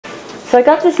So I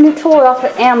got this new toy off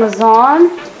of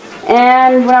Amazon,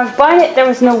 and when I was buying it, there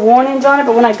was no warnings on it,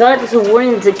 but when I got it, there's a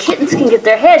warning that the kittens can get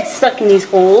their heads stuck in these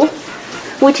holes,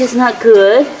 which is not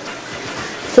good.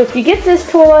 So if you get this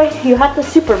toy, you have to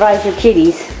supervise your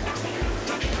kitties.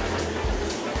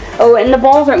 Oh, and the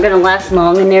balls aren't going to last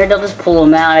long in there. They'll just pull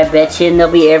them out, I bet you, and they'll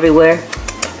be everywhere.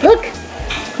 Look.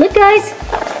 Look, guys.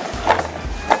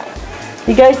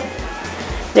 You guys,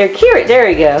 they're curious. There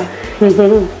we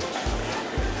go.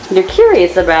 They're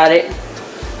curious about it.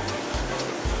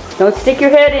 Don't stick your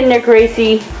head in there,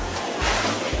 Gracie.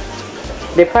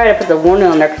 They probably put the warning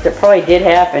on there because it probably did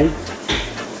happen.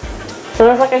 So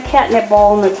there's like a catnip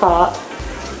ball on the top.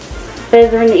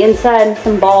 Feather on the inside and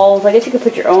some balls. I guess you could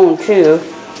put your own too.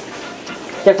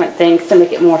 Different things to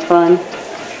make it more fun.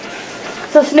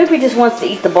 So Snoopy just wants to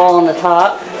eat the ball on the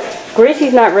top.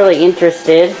 Gracie's not really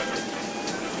interested.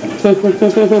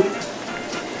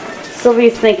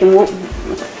 Sylvia's thinking, well,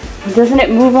 doesn't it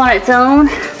move on its own?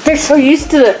 They're so used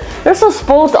to they're so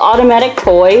spoiled to automatic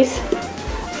toys.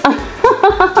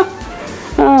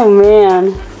 Oh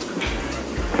man.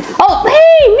 Oh,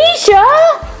 hey, Misha!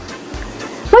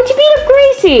 Why'd you beat up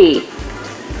Gracie?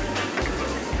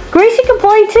 Gracie can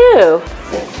play too.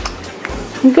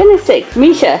 For goodness sake,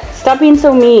 Misha, stop being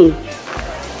so mean.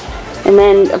 And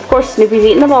then, of course, Snoopy's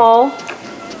eating the ball.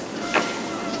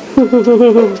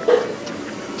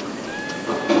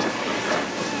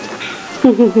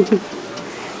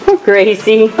 Poor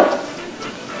Gracie.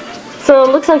 So it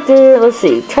looks like they're, let's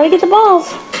see, try to get the balls.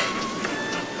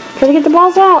 Try to get the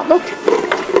balls out. Look.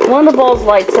 One of the balls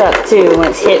lights up too when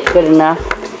it's hit good enough.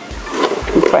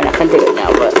 I'm probably not going to do it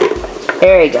now, but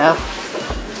there you go.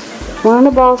 One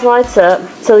of the balls lights up.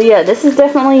 So yeah, this is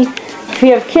definitely, if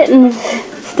you have kittens,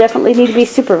 it's definitely need to be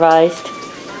supervised.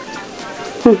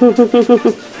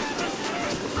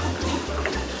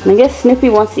 And I guess Snoopy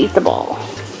wants to eat the ball.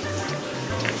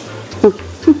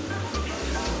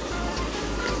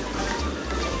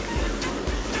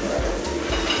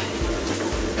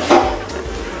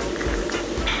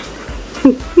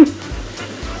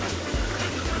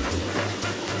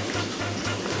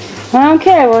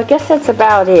 Okay, well I guess that's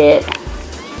about it.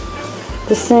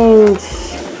 This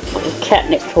thing's a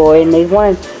catnip toy and they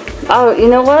wanted, oh, you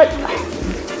know what?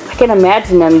 I can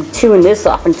imagine them chewing this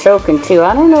off and choking too.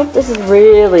 I don't know if this is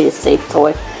really a safe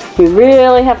toy. You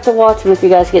really have to watch them if you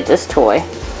guys get this toy.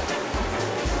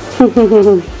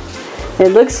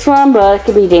 It looks fun, but it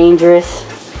could be dangerous.